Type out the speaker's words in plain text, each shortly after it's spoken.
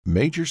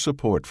Major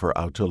support for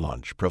Out to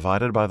Lunch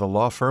provided by the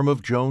law firm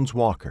of Jones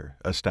Walker,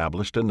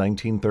 established in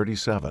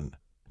 1937,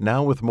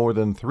 now with more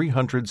than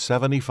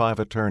 375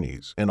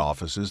 attorneys in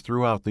offices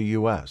throughout the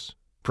U.S.,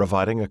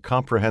 providing a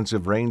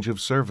comprehensive range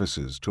of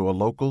services to a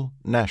local,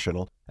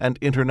 national, and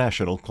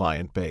international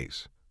client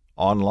base.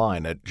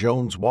 Online at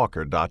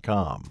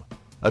joneswalker.com.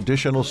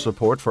 Additional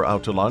support for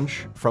Out to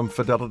Lunch from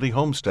Fidelity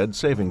Homestead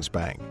Savings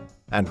Bank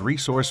and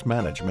Resource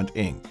Management,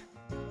 Inc.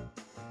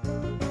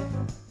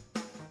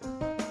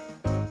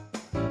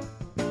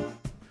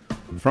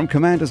 From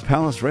Commander's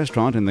Palace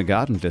Restaurant in the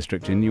Garden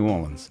District in New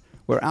Orleans,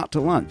 we're Out to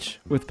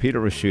Lunch with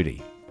Peter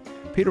Ricchiuti.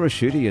 Peter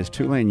Ricchiuti is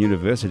Tulane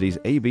University's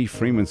A.B.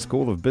 Freeman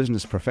School of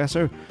Business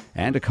professor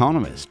and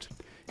economist.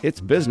 It's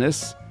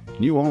business,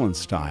 New Orleans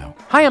style.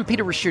 Hi, I'm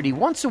Peter Ricchiuti.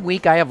 Once a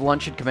week, I have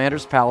lunch at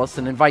Commander's Palace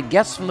and invite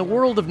guests from the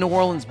world of New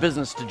Orleans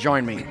business to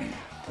join me.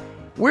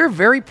 We're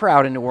very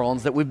proud in New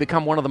Orleans that we've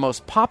become one of the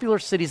most popular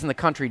cities in the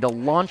country to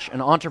launch an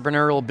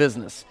entrepreneurial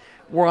business.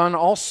 We're on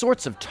all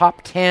sorts of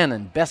top 10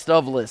 and best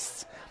of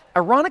lists.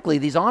 Ironically,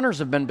 these honors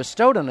have been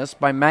bestowed on us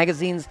by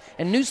magazines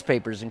and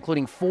newspapers,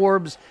 including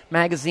Forbes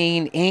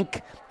magazine,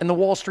 Inc., and the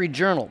Wall Street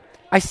Journal.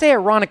 I say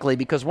ironically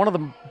because one of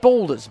the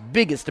boldest,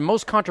 biggest, and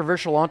most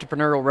controversial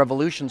entrepreneurial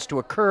revolutions to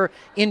occur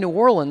in New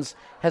Orleans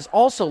has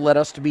also led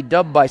us to be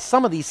dubbed by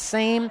some of these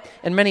same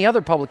and many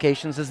other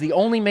publications as the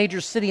only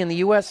major city in the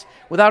U.S.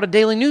 without a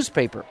daily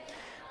newspaper.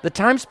 The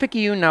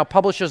Times-Picayune now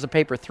publishes a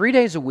paper 3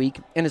 days a week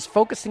and is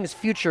focusing its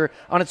future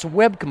on its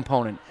web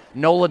component,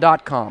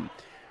 NOLA.com.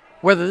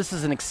 Whether this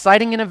is an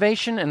exciting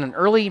innovation and an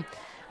early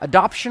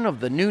adoption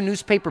of the new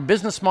newspaper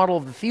business model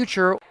of the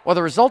future, or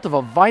the result of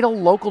a vital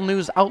local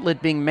news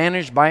outlet being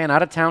managed by an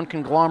out-of-town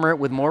conglomerate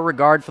with more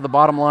regard for the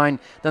bottom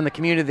line than the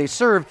community they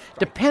serve,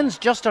 depends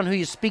just on who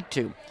you speak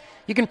to.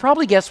 You can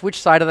probably guess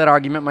which side of that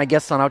argument my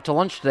guests on Out to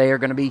Lunch today are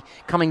going to be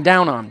coming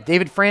down on.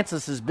 David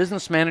Francis is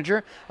business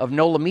manager of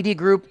NOLA Media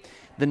Group,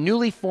 the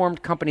newly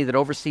formed company that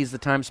oversees the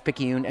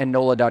Times-Picayune and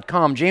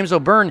NOLA.com. James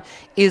O'Byrne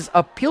is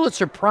a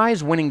Pulitzer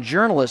Prize-winning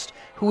journalist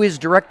who is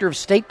director of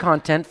state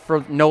content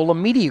for NOLA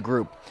Media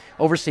Group,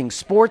 overseeing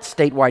sports,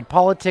 statewide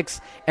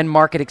politics, and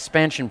market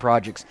expansion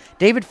projects.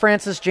 David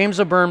Francis, James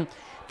O'Byrne,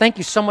 thank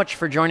you so much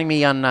for joining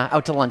me on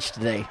Out to Lunch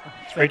today.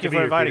 Thank you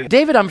for inviting me.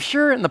 David, I'm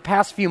sure in the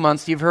past few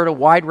months you've heard a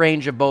wide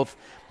range of both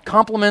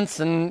compliments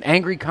and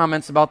angry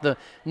comments about the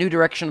new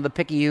direction of the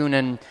Picayune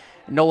and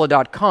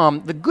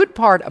NOLA.com. The good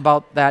part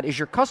about that is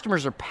your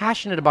customers are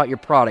passionate about your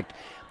product.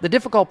 The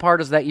difficult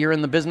part is that you're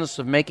in the business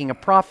of making a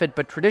profit,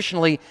 but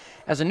traditionally,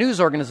 as a news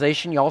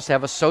organization, you also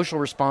have a social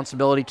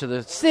responsibility to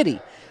the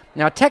city.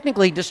 Now,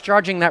 technically,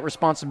 discharging that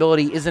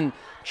responsibility isn't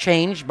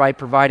changed by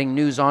providing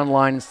news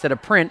online instead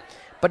of print,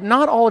 but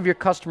not all of your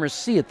customers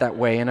see it that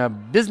way. In a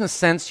business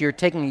sense, you're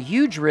taking a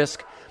huge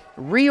risk,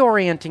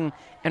 reorienting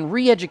and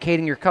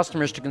re-educating your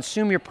customers to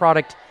consume your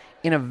product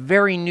in a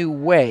very new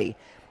way.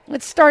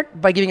 Let's start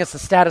by giving us a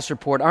status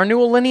report. Are New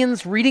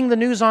Orleanians reading the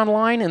news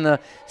online in the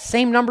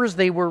same numbers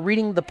they were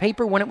reading the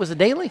paper when it was a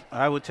daily?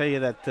 I would tell you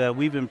that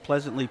we've been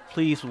pleasantly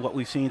pleased with what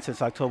we've seen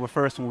since October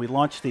 1st when we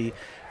launched the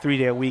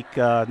 3-day-a-week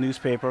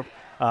newspaper.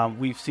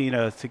 We've seen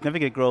a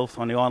significant growth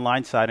on the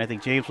online side, and I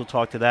think James will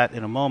talk to that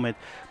in a moment.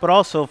 But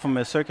also from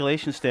a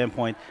circulation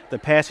standpoint, the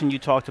passion you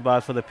talked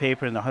about for the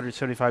paper and the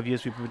 175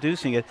 years we've been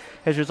producing it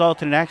has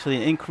resulted in actually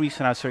an increase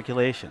in our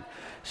circulation.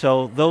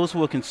 So those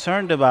who are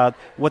concerned about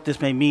what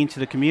this may mean to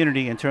the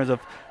community in terms of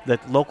the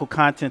local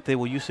content they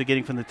were used to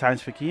getting from the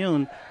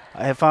Times-Picayune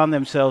have found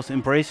themselves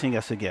embracing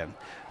us again.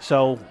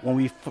 So when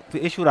we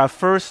issued our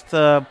first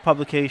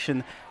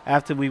publication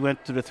after we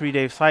went through the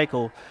 3-day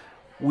cycle,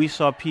 we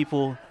saw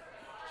people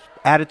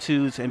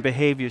attitudes and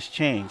behaviors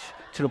change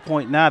to the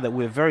point now that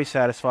we're very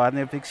satisfied and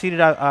they've exceeded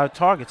our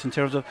targets in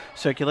terms of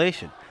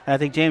circulation. And I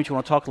think, James, you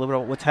want to talk a little bit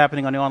about what's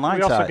happening on the online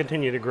side. We also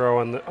continue to grow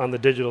on the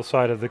digital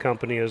side of the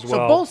company as well.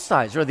 So both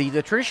sides, or the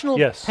traditional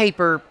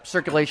paper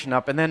circulation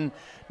up, and then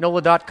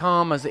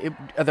NOLA.com, are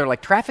there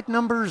like traffic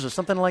numbers or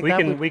something like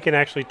that? We can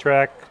actually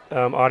track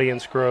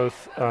audience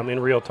growth in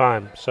real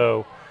time.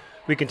 So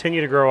we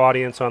continue to grow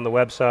audience on the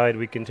website.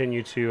 We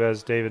continue to,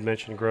 as David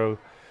mentioned, grow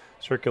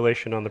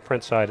circulation on the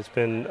print side. It's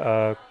been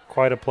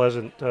quite a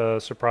pleasant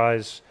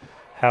surprise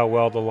how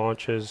well the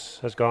launch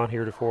has gone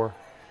heretofore.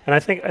 And I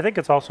think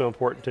it's also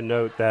important to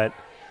note that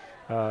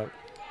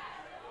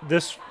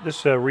this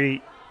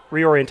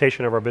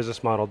reorientation of our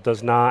business model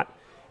does not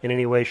in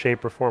any way,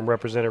 shape, or form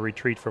represent a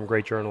retreat from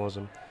great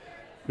journalism.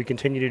 We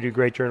continue to do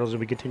great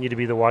journalism. We continue to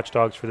be the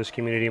watchdogs for this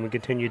community, and we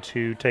continue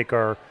to take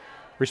our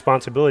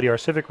responsibility, our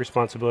civic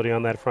responsibility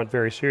on that front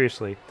very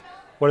seriously.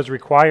 What is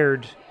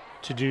required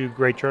to do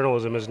great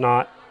journalism is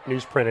not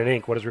newsprint and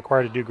ink. What is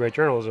required to do great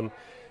journalism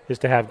is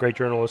to have great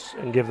journalists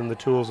and give them the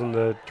tools and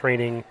the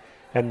training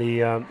and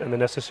the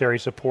necessary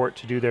support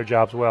to do their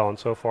jobs well. And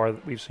so far,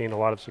 we've seen a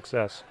lot of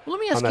success. Well,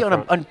 let me ask you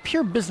on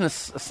pure business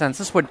sense.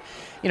 This is what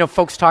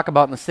folks talk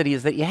about in the city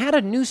is that you had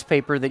a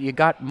newspaper that you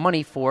got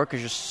money for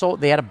because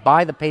they had to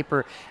buy the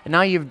paper, and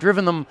now you've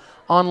driven them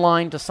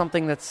online to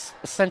something that's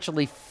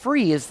essentially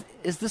free. Is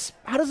this?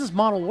 How does this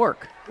model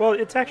work? Well,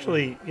 it's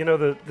actually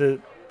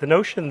the the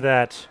notion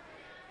that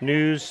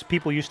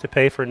people used to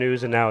pay for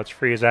news and now it's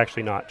free is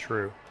actually not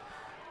true.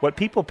 What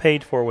people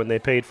paid for when they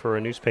paid for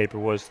a newspaper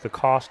was the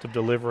cost of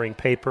delivering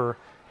paper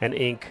and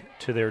ink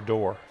to their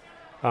door.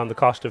 The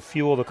cost of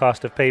fuel, the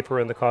cost of paper,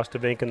 and the cost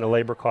of ink, and the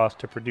labor cost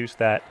to produce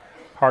that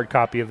hard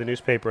copy of the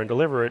newspaper and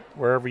deliver it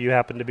wherever you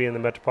happen to be in the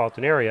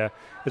metropolitan area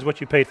is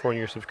what you paid for in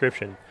your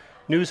subscription.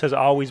 News has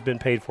always been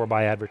paid for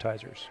by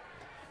advertisers.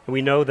 And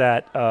we know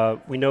that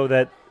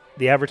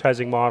the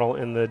advertising model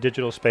in the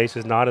digital space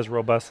is not as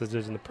robust as it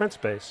is in the print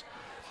space.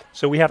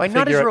 So we have By to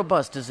figure not as out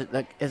robust, is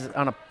it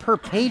on a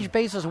per-page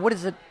basis? What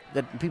is it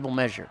that people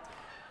measure?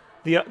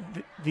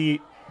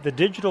 the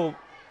digital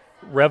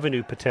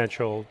revenue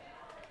potential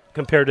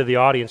compared to the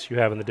audience you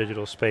have in the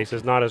digital space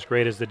is not as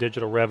great as the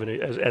digital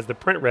revenue, as the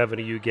print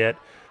revenue you get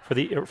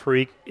for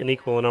an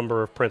equal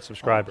number of print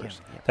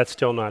subscribers. Yeah. That's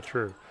still not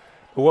true.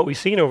 But what we've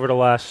seen over the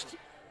last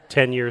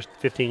 10 years,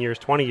 15 years,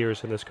 20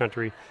 years in this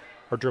country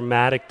are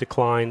dramatic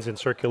declines in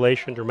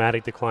circulation,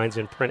 dramatic declines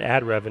in print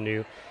ad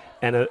revenue,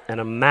 and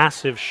a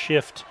massive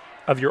shift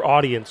of your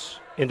audience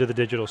into the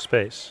digital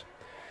space.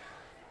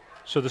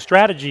 So the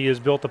strategy is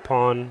built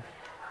upon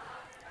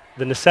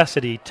the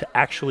necessity to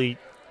actually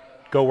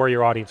go where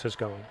your audience is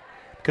going.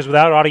 Because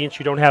without audience,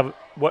 you don't have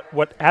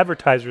what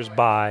advertisers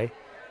buy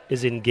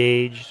is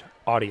engaged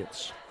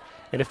audience.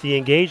 And if the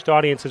engaged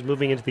audience is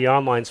moving into the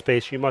online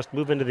space, you must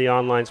move into the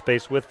online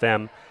space with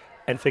them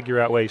and figure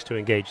out ways to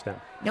engage them.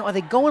 Now, are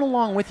they going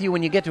along with you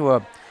when you get to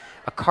a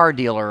car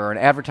dealer or an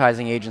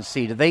advertising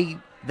agency? Do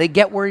they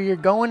get where you're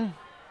going?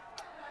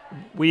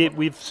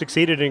 We've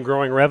succeeded in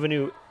growing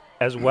revenue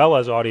as well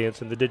as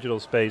audience in the digital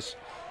space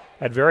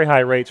at very high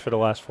rates for the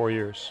last 4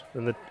 years,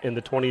 in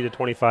the 20 to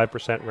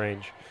 25%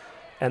 range,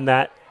 and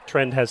that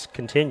trend has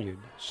continued.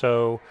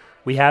 So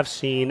we have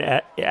seen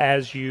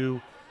as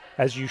you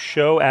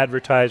show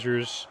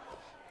advertisers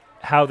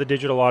how the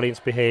digital audience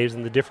behaves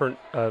and the different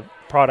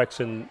products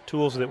and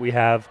tools that we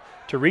have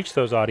to reach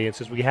those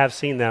audiences, we have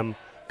seen them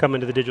come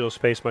into the digital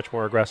space much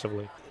more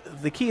aggressively.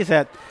 The key is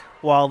that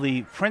while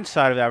the print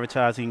side of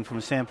advertising, from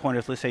a standpoint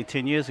of, let's say,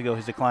 10 years ago,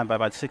 has declined by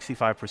about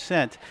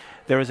 65%,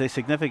 there is a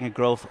significant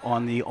growth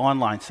on the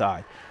online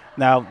side.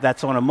 Now,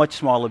 that's on a much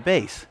smaller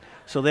base.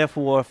 So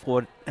therefore,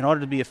 in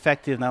order to be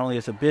effective, not only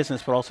as a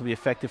business, but also be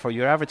effective for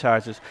your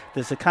advertisers,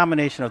 there's a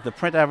combination of the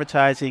print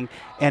advertising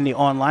and the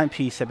online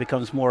piece that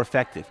becomes more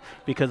effective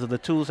because of the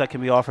tools that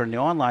can be offered on the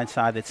online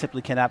side that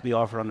simply cannot be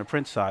offered on the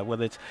print side,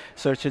 whether it's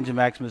search engine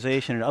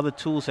maximization and other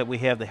tools that we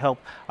have to help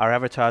our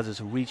advertisers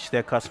reach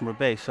their customer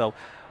base. So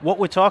what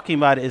we're talking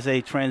about is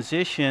a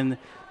transition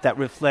that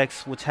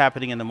reflects what's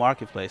happening in the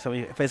marketplace. I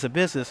mean, if as a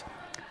business,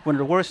 one of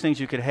the worst things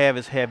you could have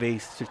is have a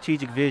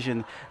strategic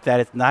vision that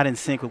is not in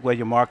sync with where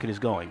your market is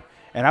going.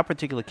 In our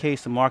particular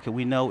case, the market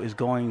we know is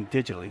going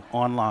digitally,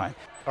 online.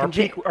 Our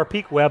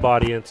peak web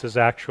audience is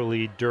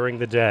actually during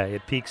the day.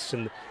 It peaks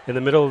in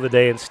the middle of the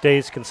day and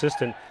stays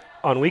consistent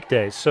on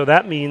weekdays. So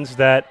that means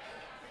that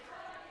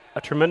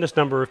a tremendous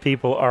number of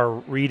people are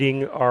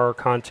reading our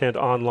content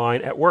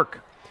online at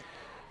work.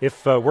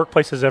 If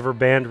workplaces ever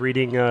banned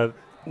reading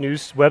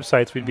news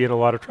websites, we'd be in a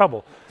lot of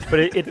trouble.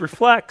 But it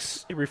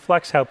reflects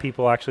how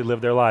people actually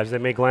live their lives. They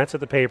may glance at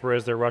the paper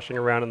as they're rushing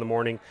around in the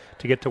morning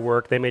to get to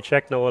work. They may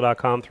check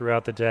NOLA.com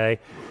throughout the day.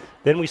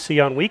 Then we see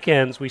on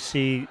weekends, we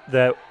see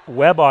the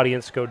web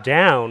audience go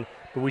down,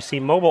 but we see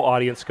mobile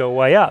audience go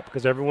way up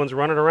because everyone's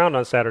running around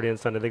on Saturday and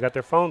Sunday. They got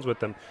their phones with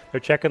them. They're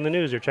checking the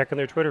news. They're checking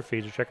their Twitter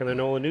feeds. They're checking their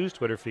NOLA News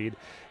Twitter feed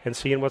and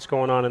seeing what's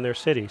going on in their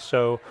city.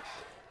 So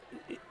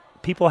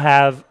people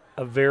have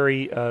a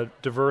very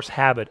diverse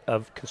habit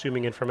of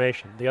consuming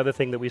information. The other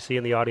thing that we see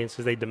in the audience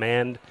is they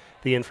demand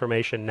the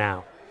information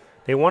now.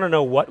 They want to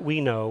know what we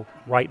know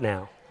right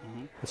now.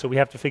 Mm-hmm. And so we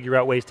have to figure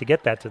out ways to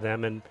get that to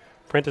them, and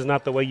print is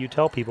not the way you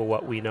tell people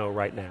what we know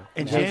right now.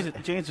 And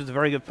James is a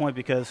very good point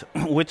because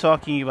we're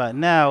talking about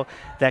now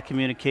that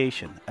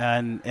communication.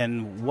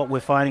 And what we're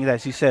finding,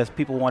 as he says,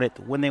 people want it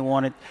when they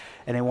want it,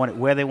 and they want it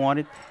where they want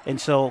it.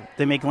 And so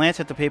they may glance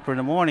at the paper in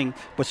the morning,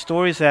 but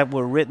stories that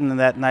were written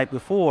that night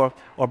before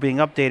are being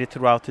updated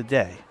throughout the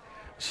day.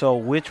 So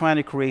we're trying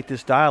to create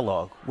this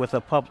dialogue with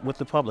the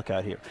public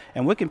out here.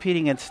 And we're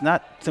competing against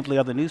not simply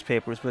other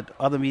newspapers, but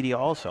other media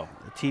also.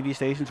 TV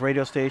stations,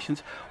 radio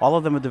stations, all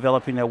of them are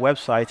developing their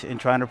websites and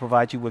trying to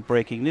provide you with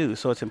breaking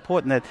news. So it's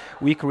important that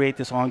we create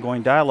this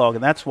ongoing dialogue.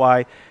 And that's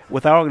why,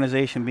 with our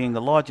organization being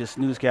the largest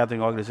news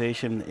gathering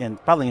organization,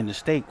 probably in the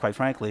state, quite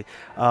frankly,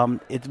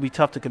 it'd be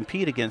tough to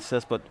compete against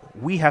us, but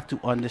we have to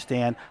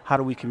understand how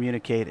do we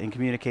communicate and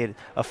communicate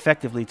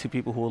effectively to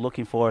people who are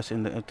looking for us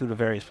through the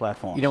various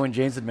platforms. You know, when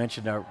James had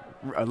mentioned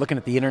looking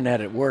at the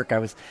internet at work,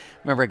 I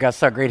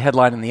saw a great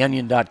headline in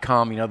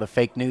theonion.com, the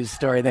fake news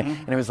story,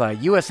 and it was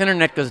like, U.S.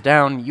 internet goes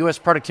down, U.S.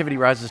 productivity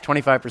rises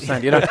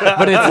 25%,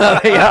 but it's,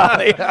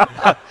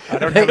 I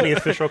don't have any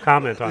official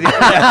comment on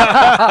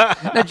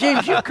that. Now,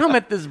 James, you come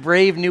at this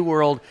brave new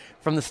world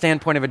from the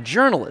standpoint of a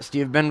journalist.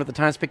 You've been with the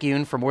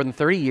Times-Picayune for more than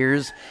 30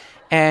 years,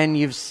 and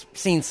you've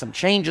seen some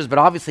changes, but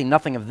obviously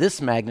nothing of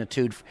this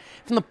magnitude.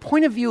 From the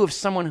point of view of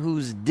someone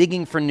who's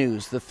digging for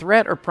news, the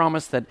threat or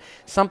promise that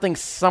something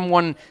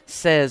someone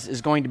says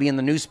is going to be in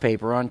the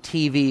newspaper, on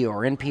TV,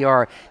 or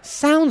NPR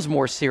sounds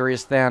more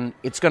serious than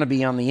it's going to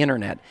be on the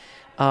internet.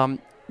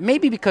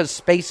 Maybe because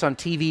space on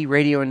TV,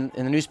 radio, and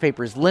the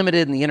newspaper is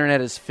limited, and the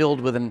internet is filled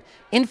with an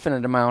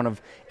infinite amount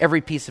of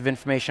every piece of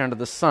information under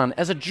the sun.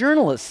 As a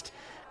journalist,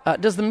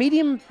 does the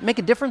medium make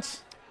a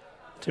difference?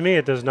 To me,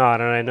 it does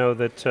not, and I know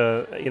that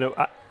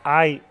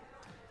I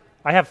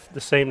have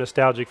the same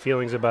nostalgic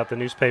feelings about the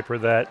newspaper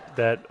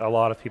that a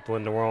lot of people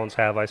in New Orleans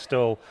have. I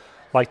still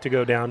like to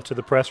go down to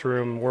the press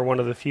room. We're one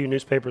of the few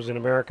newspapers in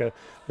America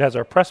that has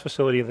our press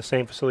facility in the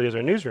same facility as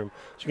our newsroom,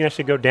 so you can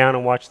actually go down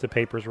and watch the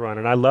papers run.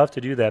 And I love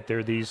to do that. There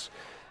are these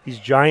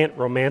giant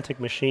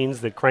romantic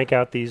machines that crank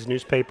out these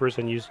newspapers,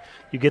 and you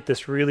get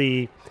this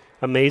really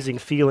amazing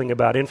feeling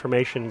about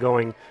information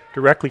going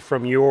directly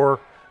from your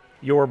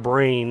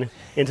brain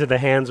into the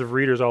hands of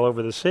readers all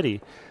over the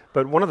city.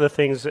 But one of the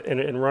things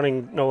in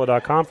running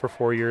NOLA.com for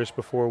 4 years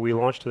before we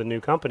launched the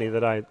new company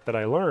that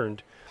I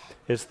learned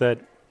is that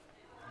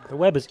the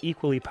web is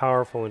equally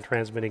powerful in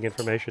transmitting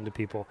information to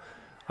people.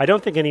 I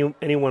don't think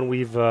anyone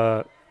we've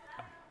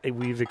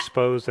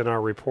exposed in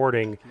our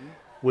reporting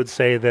would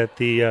say that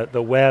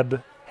the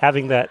web,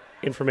 having that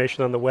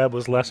information on the web,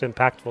 was less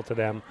impactful to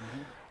them.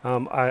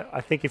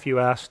 I think if you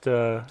asked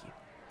Mr.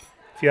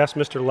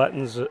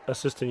 Letton's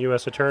assistant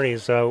U.S.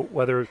 attorneys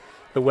whether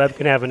the web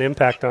can have an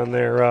impact on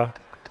their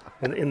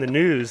in the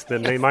news,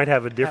 then they might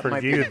have a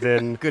different view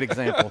than good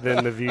example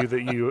than the view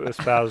that you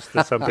espouse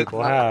that some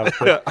people have.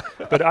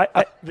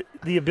 But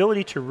the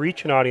ability to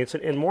reach an audience,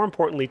 and more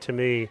importantly to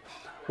me,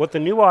 what the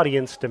new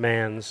audience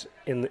demands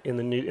in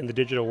the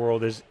digital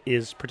world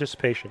is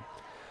participation.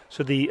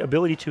 So the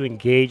ability to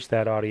engage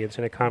that audience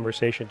in a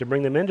conversation, to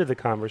bring them into the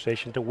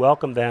conversation, to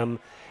welcome them,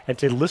 and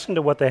to listen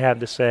to what they have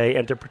to say,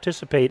 and to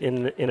participate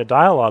in a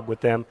dialogue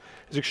with them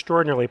is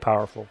extraordinarily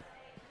powerful.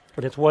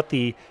 And it's what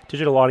the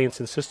digital audience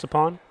insists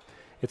upon.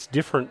 It's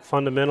different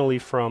fundamentally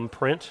from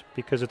print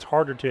because it's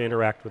harder to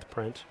interact with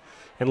print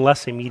and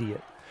less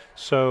immediate.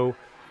 So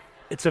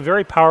it's a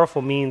very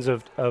powerful means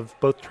of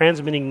both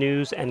transmitting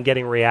news and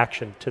getting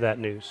reaction to that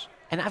news.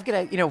 And I've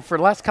got for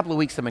the last couple of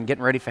weeks, I've been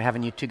getting ready for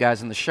having you two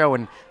guys on the show,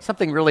 and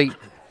something really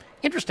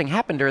interesting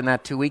happened during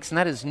that 2 weeks, and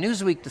that is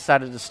Newsweek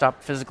decided to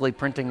stop physically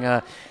printing.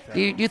 Do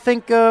you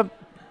think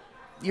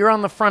you're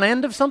on the front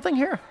end of something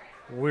here?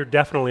 We're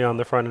definitely on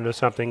the front end of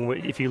something.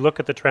 If you look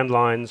at the trend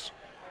lines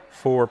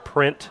for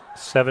print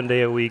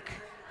 7-day-a-week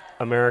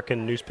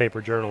American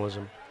newspaper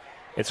journalism,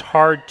 it's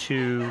hard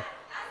to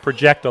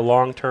project a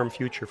long-term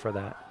future for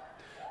that.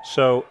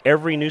 So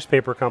every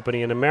newspaper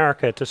company in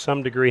America, to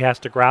some degree, has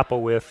to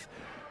grapple with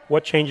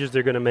what changes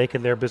they're going to make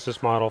in their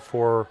business model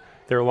for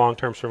their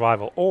long-term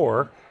survival,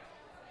 or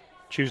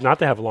choose not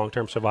to have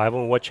long-term survival,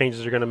 and what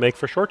changes they're going to make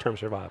for short-term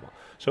survival.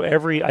 So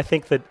I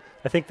think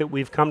that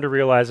we've come to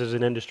realize as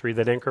an industry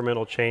that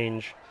incremental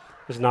change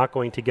is not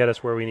going to get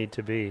us where we need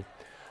to be.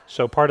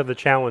 So part of the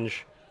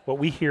challenge, what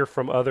we hear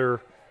from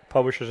other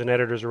publishers and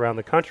editors around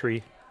the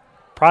country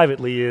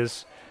privately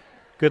is,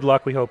 good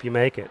luck, we hope you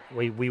make it.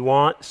 We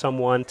want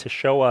someone to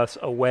show us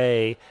a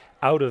way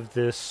out of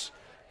this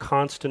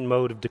constant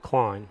mode of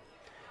decline.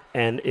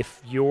 And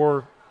if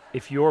your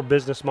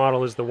business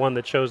model is the one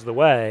that shows the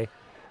way,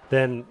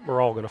 then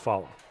we're all going to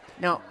follow.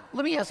 Now,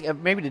 let me ask you,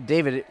 maybe to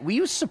David, were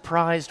you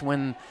surprised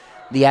when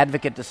the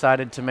Advocate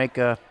decided to make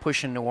a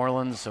push in New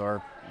Orleans,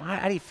 or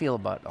how do you feel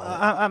about all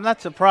that? I'm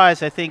not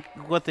surprised. I think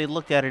what they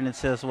looked at it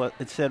and what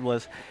it said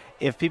was,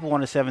 if people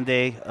want a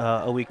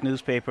 7-day-a-week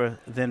newspaper,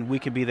 then we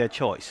can be their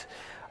choice.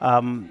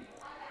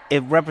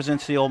 It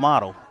represents the old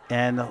model.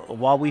 And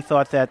while we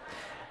thought that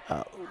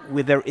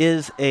there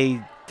is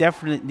a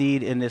definite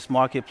need in this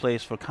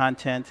marketplace for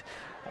content,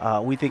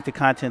 we think the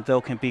content,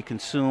 though, can be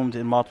consumed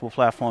in multiple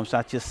platforms,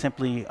 not just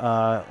simply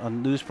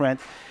on newsprint.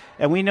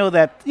 And we know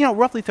that,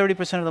 roughly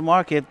 30% of the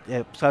market,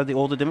 besides the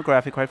older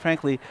demographic, quite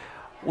frankly,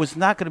 was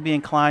not going to be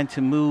inclined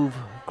to move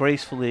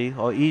gracefully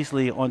or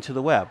easily onto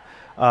the web.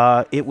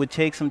 It would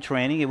take some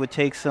training. It would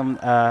take some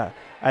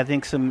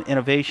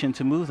innovation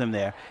to move them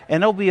there.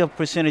 And there'll be a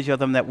percentage of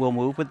them that will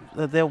move,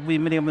 but there'll be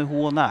many of them who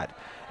will not.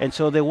 And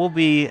so there will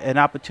be an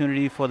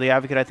opportunity for the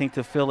Advocate, I think,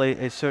 to fill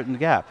a certain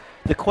gap.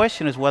 The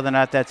question is whether or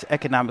not that's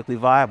economically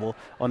viable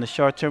on the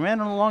short-term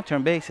and on a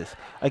long-term basis.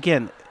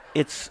 Again,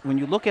 it's when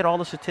you look at all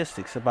the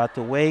statistics about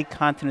the way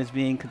content is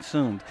being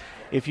consumed.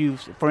 If you,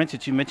 for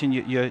instance, you mentioned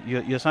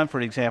your son, for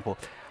example,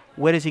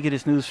 where does he get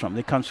his news from?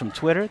 It comes from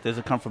Twitter. Does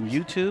it come from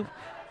YouTube?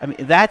 I mean,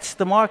 that's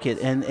the market.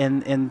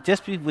 And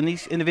just when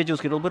these individuals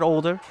get a little bit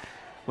older,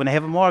 when they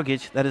have a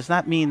mortgage, that does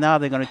not mean now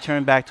they're going to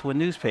turn back to a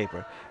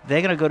newspaper.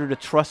 They're going to go to the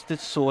trusted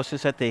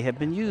sources that they have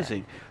been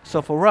using.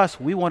 So for us,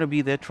 we want to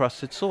be their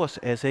trusted source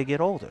as they get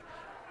older.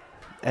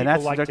 And People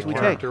that's like what to we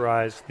take.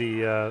 characterize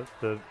the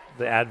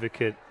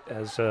Advocate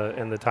as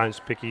and the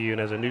Times-Picayune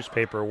as a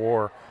newspaper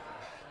war.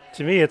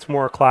 To me, it's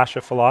more a clash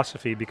of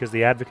philosophy, because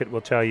the Advocate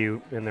will tell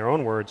you, in their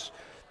own words,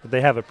 that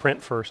they have a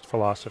print-first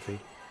philosophy.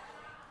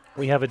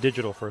 we have a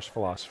digital-first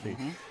philosophy.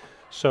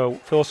 So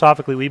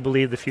philosophically, we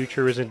believe the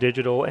future is in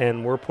digital,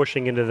 and we're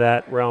pushing into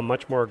that realm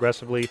much more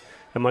aggressively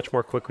and much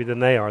more quickly than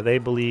they are. They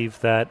believe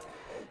that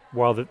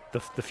while the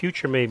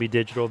future may be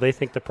digital, they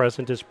think the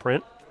present is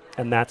print,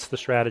 and that's the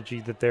strategy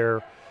that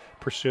they're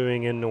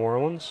pursuing in New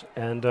Orleans.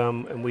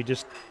 And we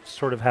just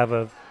sort of have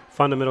a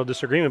fundamental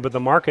disagreement, but the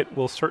market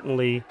will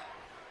certainly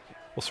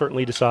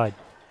decide.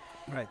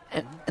 Right.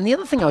 And the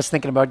other thing I was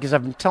thinking about, because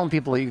I've been telling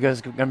people that you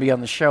guys are going to be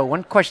on the show,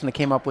 one question that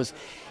came up was,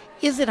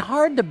 is it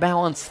hard to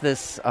balance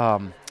this,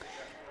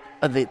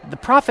 the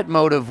profit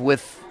motive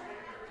with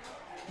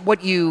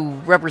what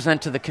you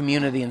represent to the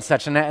community and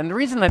such? And the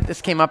reason that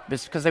this came up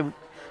is because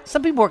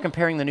some people were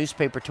comparing the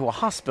newspaper to a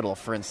hospital,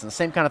 for instance,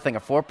 same kind of thing, a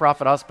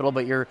for-profit hospital,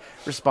 but you're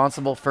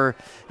responsible for,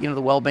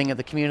 the well-being of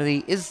the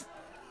community. Is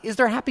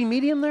there a happy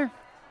medium there?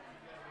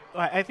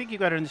 I think you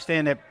got to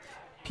understand that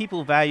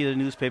people value the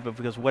newspaper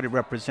because of what it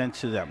represents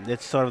to them.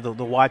 It's sort of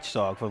the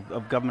watchdog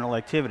of governmental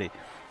activity.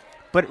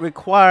 But it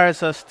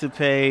requires us to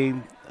pay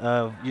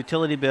a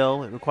utility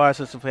bill. It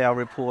requires us to pay our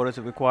reporters.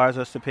 It requires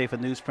us to pay for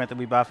newsprint that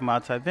we buy from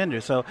outside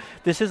vendors. So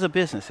this is a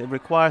business. It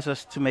requires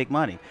us to make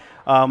money.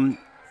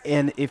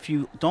 And if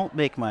you don't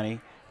make money,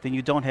 then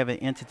you don't have an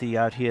entity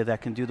out here that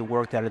can do the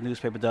work that a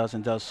newspaper does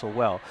and does so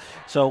well.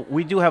 So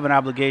we do have an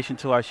obligation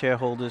to our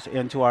shareholders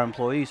and to our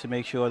employees to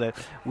make sure that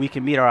we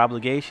can meet our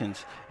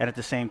obligations and at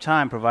the same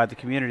time provide the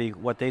community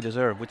what they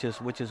deserve, which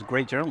is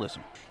great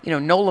journalism.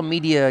 NOLA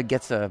Media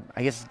gets a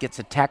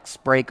tax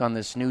break on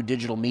this new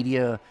digital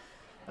media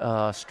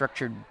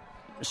structure.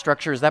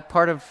 Is that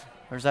part of,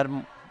 or is that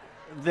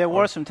There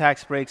were some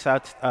tax breaks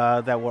out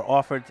that were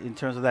offered in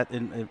terms of that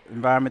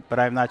environment, but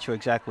I'm not sure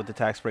exactly what the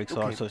tax breaks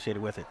are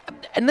associated with it.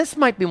 And this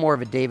might be more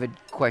of a David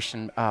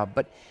question,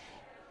 but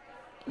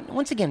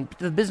once again,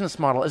 the business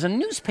model. As a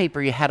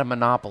newspaper, you had a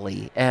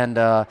monopoly, and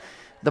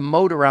the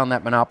moat around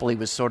that monopoly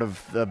was sort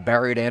of the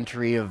barrier to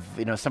entry of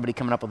somebody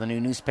coming up with a new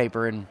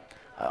newspaper and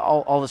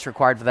all that's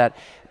required for that.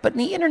 But in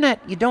the internet,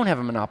 you don't have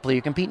a monopoly.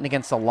 You're competing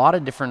against a lot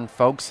of different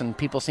folks, and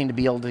people seem to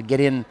be able to get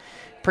in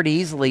pretty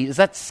easily. Does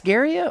that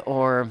scare you,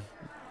 or?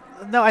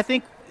 No, I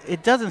think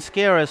it doesn't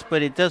scare us,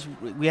 but it does.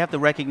 We have to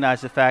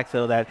recognize the fact,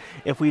 though, that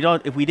if we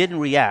didn't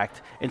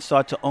react and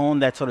start to own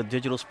that sort of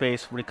digital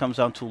space when it comes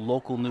down to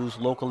local news,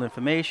 local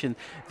information,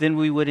 then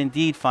we would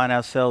indeed find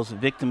ourselves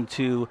victim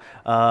to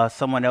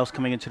someone else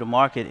coming into the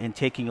market and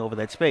taking over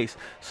that space.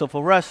 So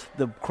for us,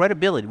 the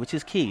credibility, which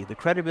is key, the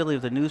credibility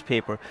of the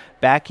newspaper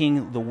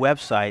backing the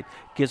website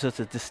gives us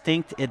a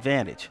distinct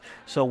advantage.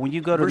 So when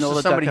you go to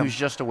NOLA.com, somebody who's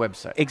just a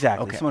website.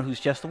 Exactly, okay. Someone who's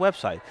just a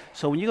website.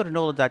 So when you go to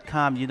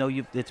NOLA.com,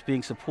 it's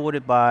being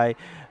supported by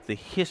the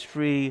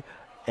history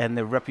and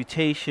the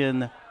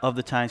reputation of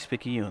the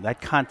Times-Picayune,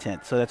 that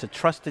content. So that's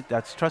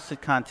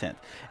trusted content.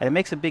 And it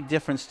makes a big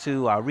difference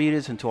to our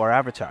readers and to our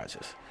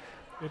advertisers.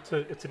 It's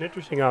an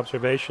interesting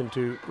observation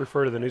to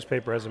refer to the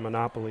newspaper as a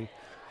monopoly,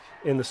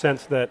 in the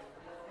sense that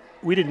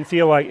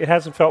it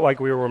hasn't felt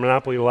like we were a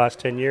monopoly the last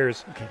 10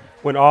 years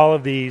when all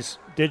of these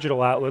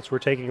digital outlets were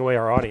taking away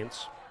our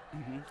audience.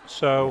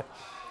 So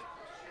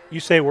you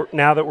say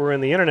now that we're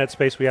in the internet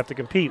space, we have to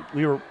compete.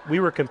 We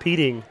were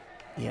competing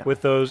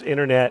with those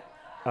internet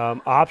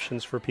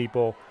options for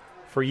people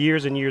for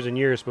years and years and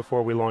years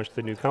before we launched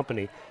the new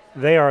company.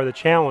 They are the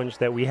challenge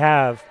that we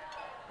have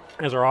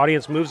as our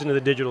audience moves into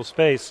the digital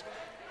space.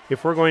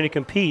 If we're going to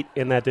compete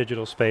in that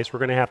digital space, we're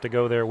going to have to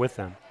go there with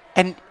them.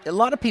 And a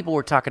lot of people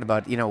were talking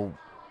about,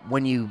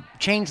 when you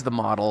changed the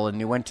model and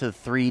you went to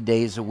 3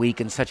 days a week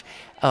and such,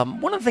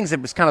 one of the things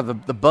that was kind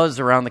of the buzz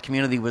around the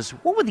community was,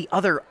 what were the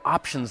other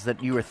options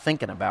that you were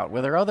thinking about?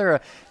 Were there other,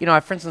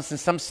 for instance, in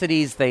some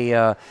cities they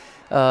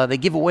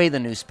give away the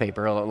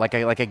newspaper, like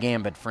a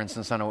Gambit, for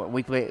instance, on a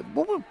weekly.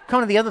 What were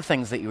kind of the other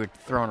things that you were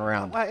throwing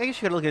around? Well, I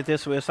guess you could look at it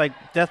this way. It's like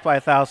death by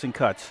 1,000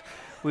 cuts.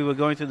 We were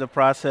going through the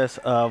process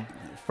of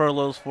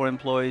furloughs for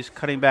employees,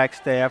 cutting back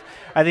staff.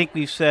 I think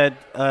we've said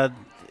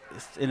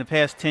in the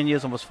past 10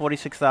 years, almost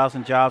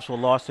 46,000 jobs were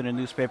lost in the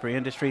newspaper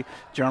industry,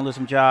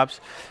 journalism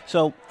jobs.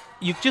 So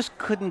you just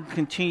couldn't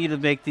continue to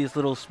make these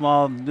little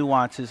small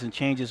nuances and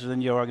changes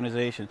within your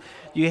organization.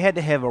 You had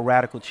to have a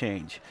radical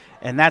change.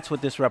 And that's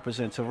what this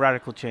represents, a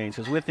radical change.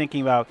 Because we're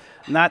thinking about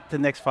not the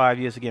next 5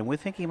 years again. We're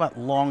thinking about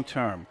long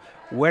term.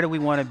 Where do we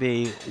want to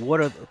be?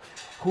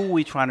 Who are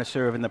we trying to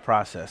serve in the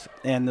process?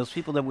 And those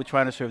people that we're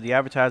trying to serve, the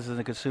advertisers and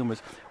the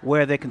consumers,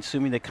 where they're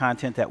consuming the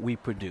content that we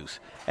produce.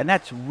 And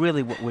that's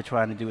really what we're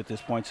trying to do at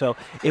this point. So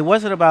it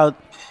wasn't about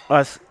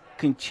us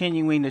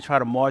continuing to try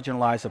to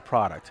marginalize a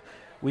product.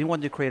 We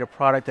wanted to create a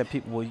product that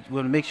people would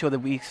want to make sure that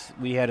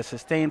we had a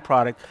sustained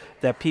product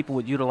that people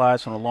would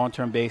utilize on a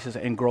long-term basis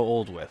and grow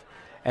old with.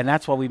 And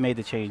that's why we made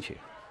the change here.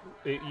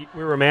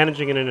 We were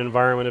managing in an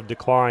environment of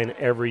decline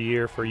every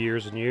year for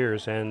years and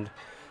years, and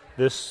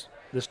this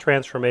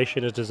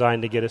transformation is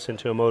designed to get us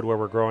into a mode where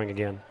we're growing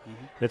again.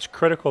 Mm-hmm. It's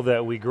critical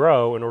that we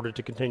grow in order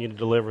to continue to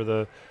deliver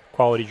the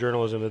quality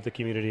journalism that the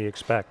community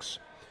expects.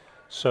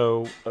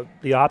 So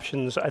the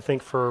options, I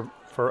think, for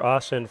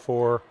us and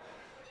for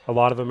a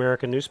lot of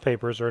American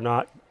newspapers are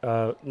not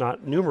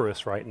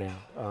numerous right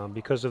now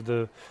because of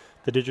the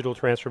the digital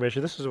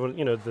transformation. This is one,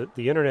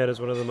 the internet is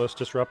one of the most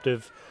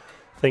disruptive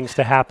things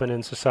to happen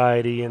in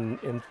society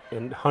in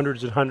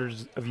hundreds and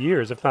hundreds of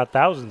years, if not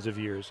thousands of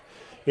years.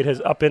 It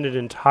has upended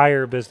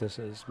entire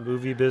businesses,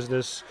 movie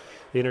business,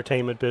 the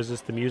entertainment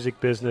business, the music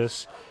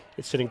business.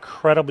 It's an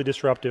incredibly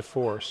disruptive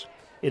force.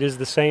 It is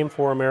the same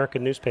for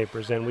American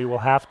newspapers, and we will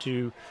have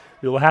to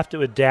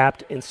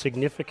adapt in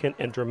significant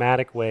and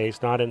dramatic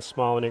ways, not in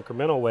small and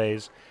incremental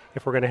ways,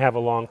 if we're going to have a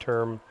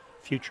long-term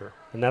future.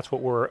 And that's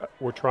what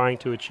we're trying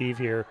to achieve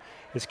here,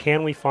 is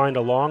can we find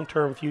a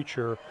long-term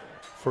future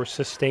for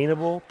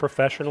sustainable,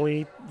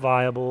 professionally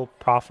viable,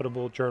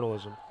 profitable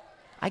journalism?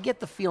 I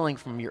get the feeling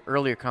from your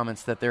earlier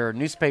comments that there are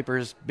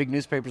newspapers, big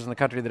newspapers in the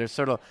country, that are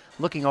sort of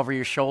looking over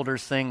your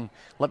shoulders saying,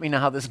 let me know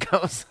how this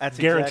goes. That's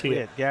Guarantee exactly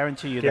it. it.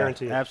 Guarantee you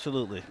Guarantee that. it.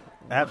 Absolutely.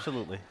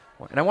 Absolutely.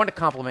 And I wanted to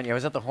compliment you. I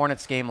was at the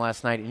Hornets game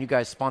last night, and you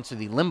guys sponsored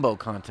the limbo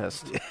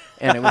contest,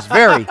 and it was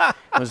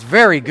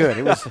very good.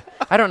 It was.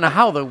 I don't know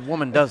how the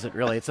woman does it.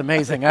 Really, it's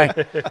amazing.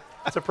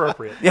 It's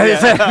appropriate.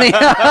 It's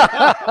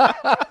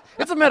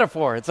a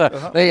metaphor. It's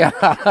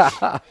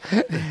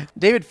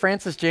David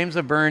Francis, James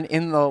O'Byrne.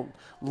 In the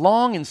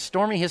long and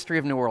stormy history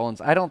of New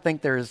Orleans, I don't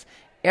think there's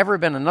ever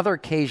been another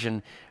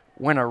occasion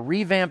when a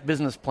revamped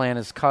business plan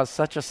has caused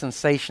such a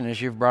sensation as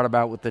you've brought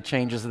about with the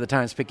changes of the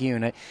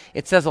Times-Picayune.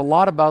 It says a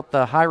lot about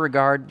the high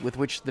regard with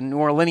which the New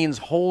Orleanians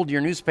hold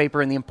your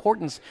newspaper and the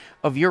importance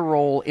of your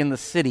role in the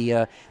city.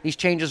 These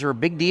changes are a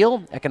big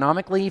deal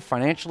economically,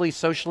 financially,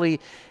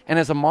 socially, and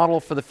as a model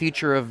for the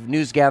future of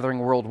news gathering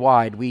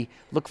worldwide. We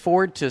look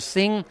forward to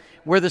seeing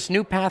where this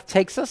new path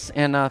takes us,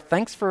 and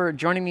thanks for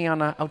joining me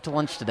on Out to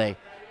Lunch today.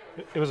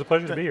 It was a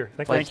pleasure to be here.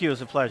 Thank you. It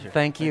was a pleasure.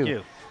 Thank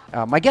you.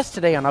 My guests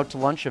today on Out to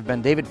Lunch have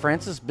been David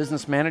Francis,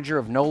 business manager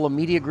of NOLA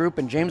Media Group,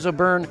 and James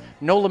O'Byrne,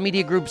 NOLA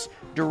Media Group's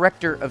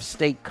director of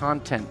state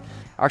content.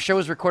 Our show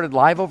is recorded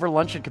live over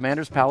lunch at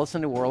Commander's Palace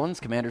in New Orleans.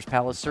 Commander's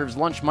Palace serves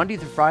lunch Monday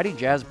through Friday,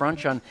 jazz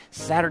brunch on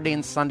Saturday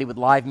and Sunday with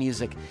live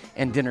music,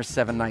 and dinner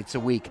 7 nights a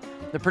week.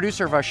 The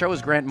producer of our show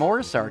is Grant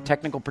Morris. Our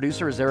technical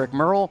producer is Eric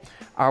Merle.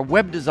 Our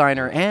web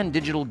designer and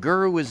digital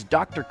guru is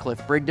Dr.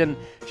 Cliff Brigden.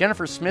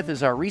 Jennifer Smith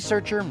is our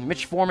researcher.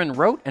 Mitch Foreman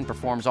wrote and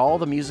performs all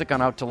the music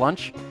on Out to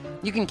Lunch.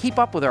 You can keep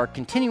up with our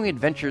continuing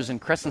adventures in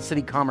Crescent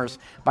City commerce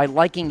by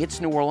liking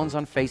It's New Orleans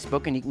on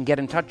Facebook, and you can get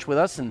in touch with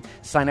us and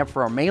sign up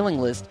for our mailing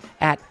list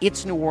at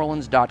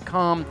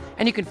itsneworleans.com,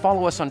 and you can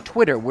follow us on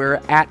Twitter.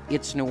 We're at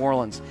It's New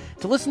Orleans.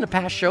 To listen to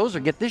past shows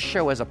or get this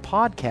show as a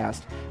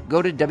podcast,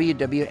 go to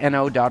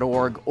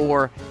wwno.org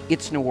or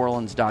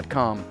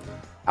itsneworleans.com.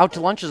 Out to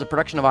Lunch is a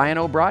production of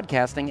INO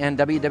Broadcasting and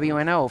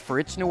WWNO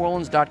for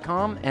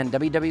itsneworleans.com and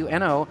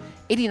WWNO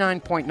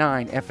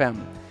 89.9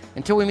 FM.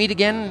 Until we meet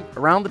again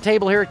around the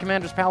table here at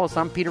Commander's Palace,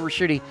 I'm Peter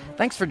Ricchiuti.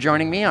 Thanks for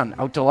joining me on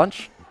Out to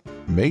Lunch.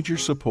 Major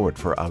support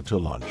for Out to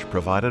Lunch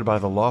provided by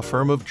the law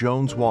firm of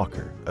Jones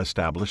Walker,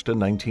 established in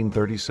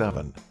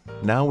 1937,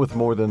 now with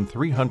more than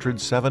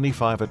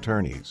 375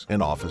 attorneys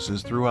in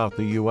offices throughout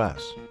the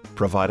U.S.,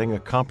 providing a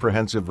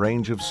comprehensive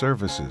range of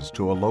services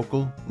to a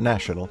local,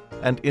 national,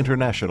 and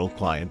international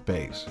client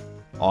base.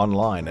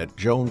 Online at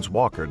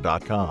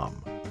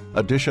joneswalker.com.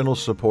 Additional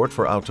support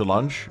for Out to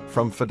Lunch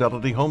from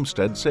Fidelity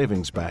Homestead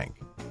Savings Bank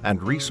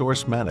and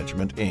Resource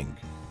Management, Inc.